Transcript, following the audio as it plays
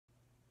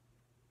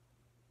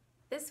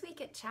week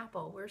at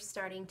Chapel, we're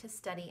starting to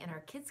study in our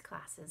kids'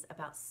 classes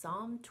about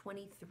Psalm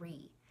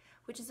 23,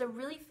 which is a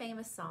really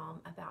famous psalm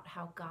about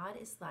how God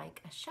is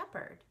like a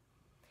shepherd.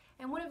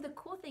 And one of the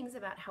cool things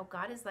about how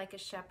God is like a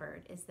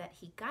shepherd is that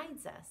he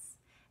guides us.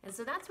 And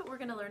so that's what we're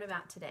going to learn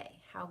about today,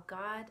 how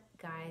God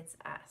guides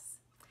us.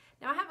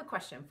 Now I have a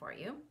question for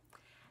you.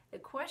 The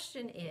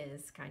question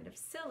is kind of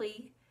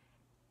silly.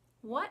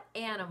 What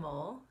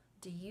animal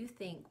do you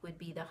think would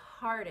be the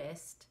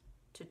hardest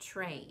to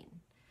train?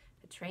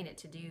 To train it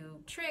to do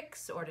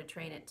tricks or to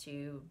train it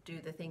to do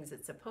the things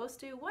it's supposed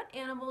to? What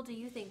animal do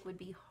you think would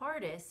be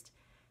hardest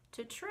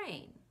to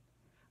train?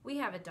 We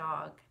have a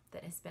dog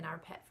that has been our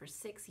pet for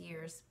 6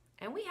 years,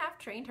 and we have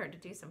trained her to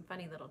do some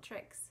funny little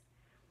tricks.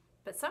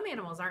 But some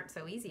animals aren't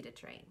so easy to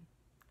train.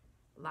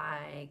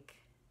 Like,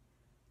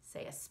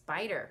 say, a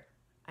spider.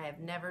 I have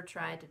never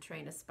tried to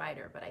train a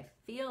spider, but I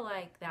feel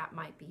like that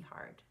might be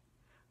hard.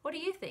 What do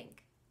you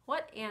think?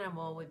 What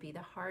animal would be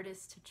the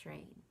hardest to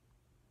train?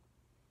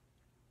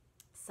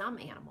 Some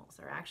animals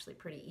are actually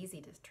pretty easy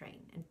to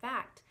train. In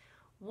fact,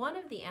 one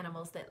of the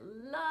animals that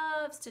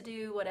loves to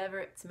do whatever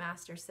its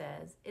master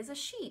says is a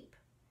sheep.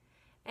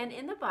 And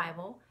in the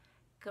Bible,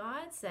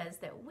 God says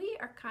that we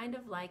are kind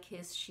of like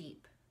his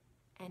sheep,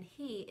 and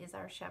he is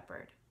our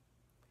shepherd.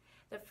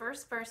 The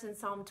first verse in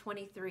Psalm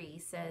 23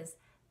 says,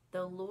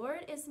 "The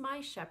Lord is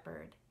my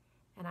shepherd,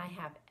 and I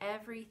have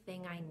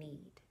everything I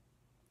need."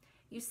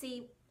 You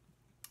see,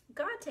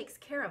 God takes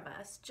care of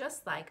us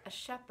just like a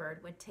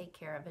shepherd would take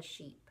care of a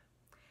sheep.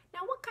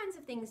 Now, what kinds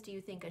of things do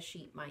you think a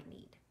sheep might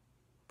need?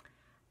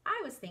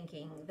 I was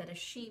thinking that a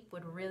sheep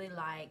would really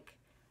like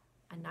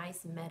a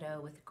nice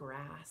meadow with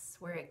grass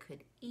where it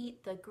could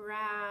eat the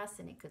grass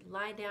and it could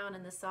lie down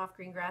in the soft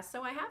green grass.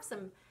 So I have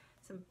some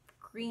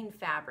green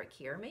fabric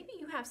here. Maybe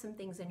you have some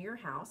things in your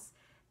house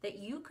that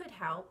you could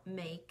help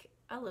make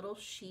a little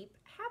sheep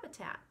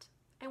habitat.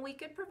 And we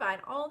could provide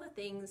all the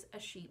things a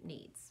sheep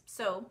needs.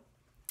 So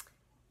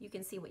you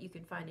can see what you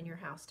can find in your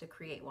house to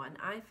create one.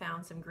 I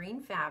found some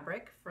green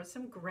fabric for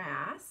some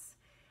grass,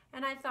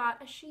 and I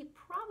thought a sheep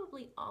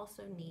probably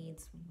also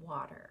needs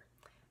water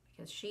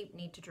because sheep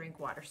need to drink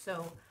water.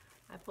 So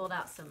I pulled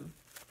out some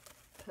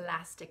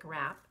plastic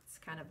wrap. It's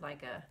kind of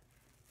like a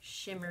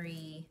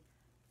shimmery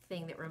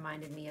thing that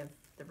reminded me of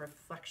the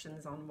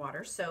reflections on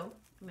water. So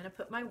I'm going to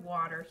put my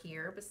water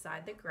here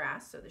beside the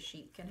grass so the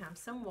sheep can have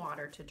some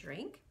water to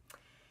drink.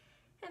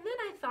 And then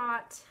I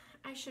thought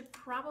I should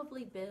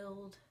probably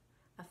build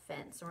a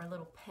fence or a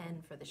little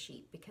pen for the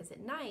sheep, because at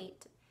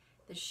night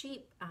the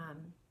sheep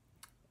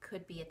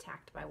could be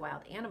attacked by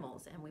wild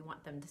animals and we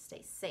want them to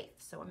stay safe.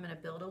 So I'm going to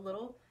build a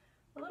little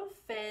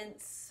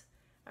fence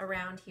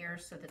around here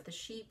so that the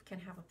sheep can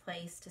have a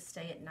place to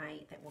stay at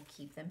night that will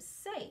keep them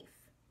safe.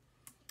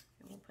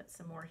 And we'll put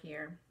some more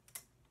here.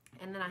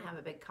 And then I have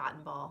a big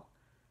cotton ball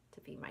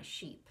to be my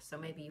sheep. So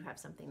maybe you have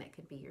something that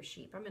could be your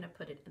sheep. I'm going to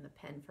put it in the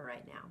pen for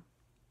right now.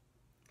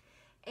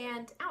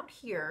 And out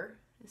here,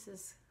 this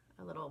is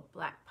a little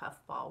black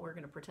puff ball. We're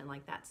going to pretend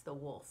like that's the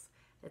wolf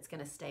that's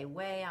going to stay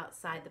way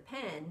outside the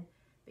pen,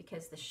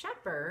 because the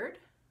shepherd,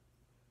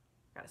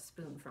 got a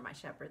spoon for my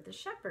shepherd, the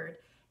shepherd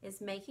is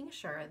making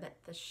sure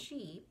that the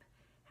sheep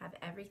have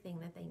everything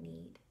that they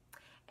need.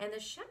 And the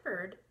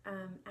shepherd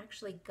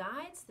actually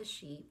guides the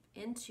sheep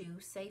into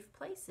safe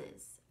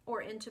places,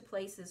 or into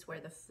places where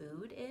the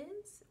food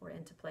is, or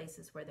into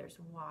places where there's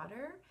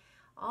water.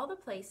 All the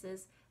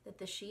places that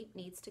the sheep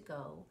needs to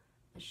go,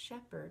 the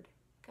shepherd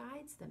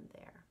guides them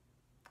there.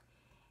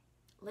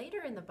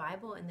 Later in the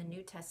Bible, in the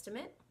New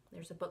Testament,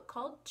 there's a book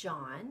called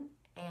John,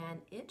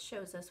 and it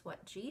shows us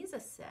what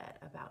Jesus said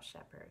about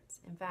shepherds.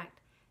 In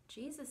fact,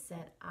 Jesus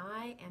said,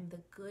 "I am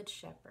the good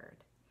shepherd,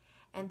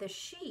 and the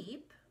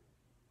sheep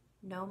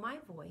know my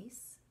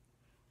voice,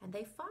 and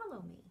they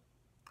follow me."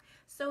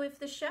 So if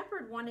the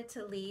shepherd wanted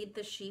to lead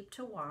the sheep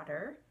to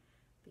water,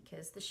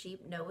 because the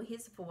sheep know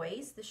his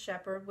voice, the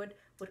shepherd would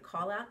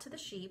call out to the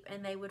sheep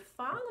and they would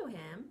follow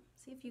him.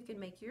 See if you can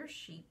make your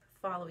sheep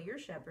follow your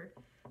shepherd.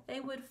 They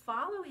would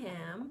follow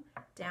him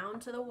down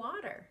to the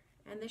water,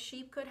 and the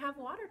sheep could have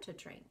water to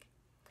drink.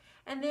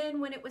 And then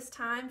when it was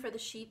time for the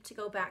sheep to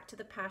go back to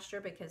the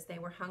pasture because they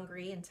were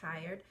hungry and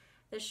tired,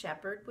 the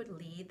shepherd would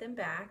lead them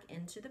back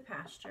into the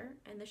pasture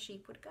and the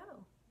sheep would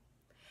go.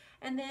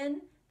 And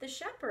then the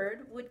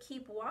shepherd would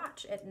keep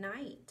watch at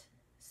night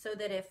so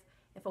that if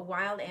a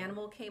wild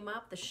animal came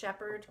up, the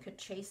shepherd could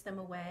chase them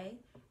away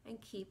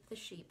and keep the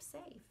sheep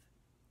safe.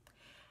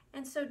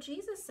 And so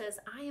Jesus says,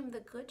 "I am the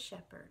good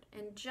shepherd."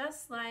 And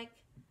just like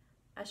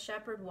a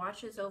shepherd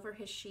watches over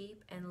his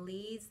sheep and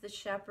leads the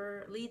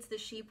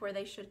sheep where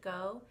they should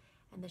go,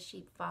 and the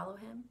sheep follow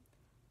him,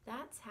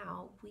 that's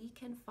how we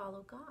can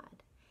follow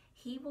God.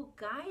 He will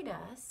guide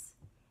us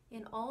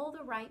in all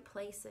the right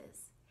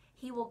places.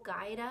 He will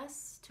guide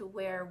us to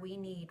where we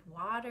need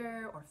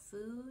water or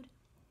food.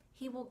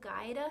 He will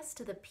guide us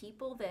to the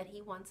people that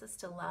he wants us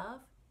to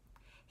love.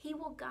 He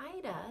will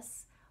guide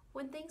us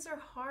when things are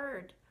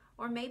hard,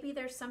 or maybe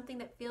there's something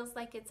that feels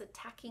like it's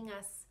attacking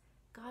us.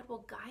 God will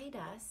guide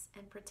us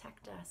and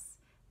protect us,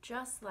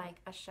 just like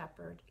a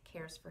shepherd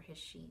cares for his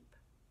sheep.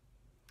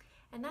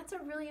 And that's a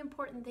really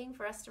important thing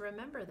for us to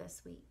remember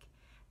this week.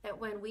 That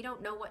when we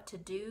don't know what to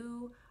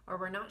do, or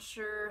we're not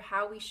sure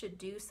how we should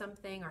do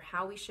something or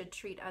how we should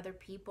treat other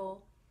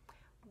people,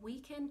 we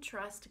can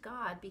trust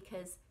God,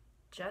 because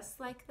just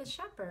like the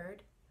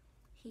shepherd,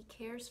 he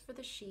cares for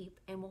the sheep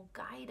and will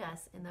guide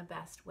us in the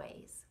best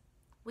ways.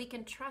 We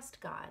can trust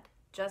God.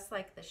 Just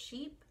like the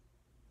sheep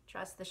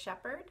trust the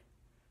shepherd,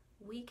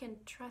 we can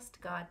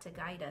trust God to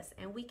guide us,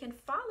 and we can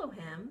follow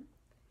him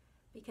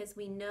because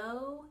we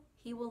know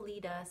he will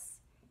lead us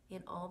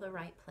in all the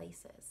right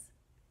places.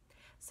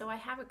 So I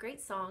have a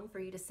great song for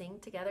you to sing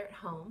together at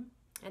home,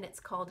 and it's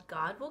called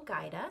God Will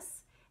Guide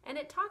Us. And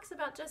it talks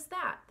about just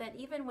that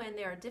even when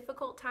there are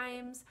difficult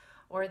times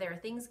or there are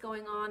things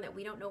going on that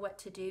we don't know what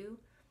to do,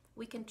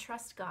 we can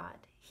trust God.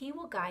 He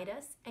will guide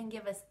us and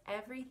give us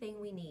everything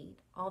we need,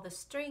 all the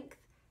strength,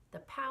 the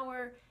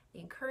power, the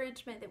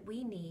encouragement that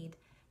we need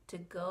to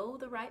go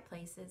the right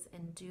places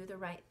and do the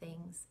right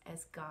things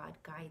as God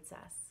guides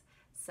us.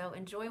 So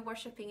enjoy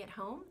worshiping at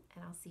home,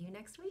 and I'll see you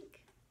next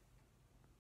week.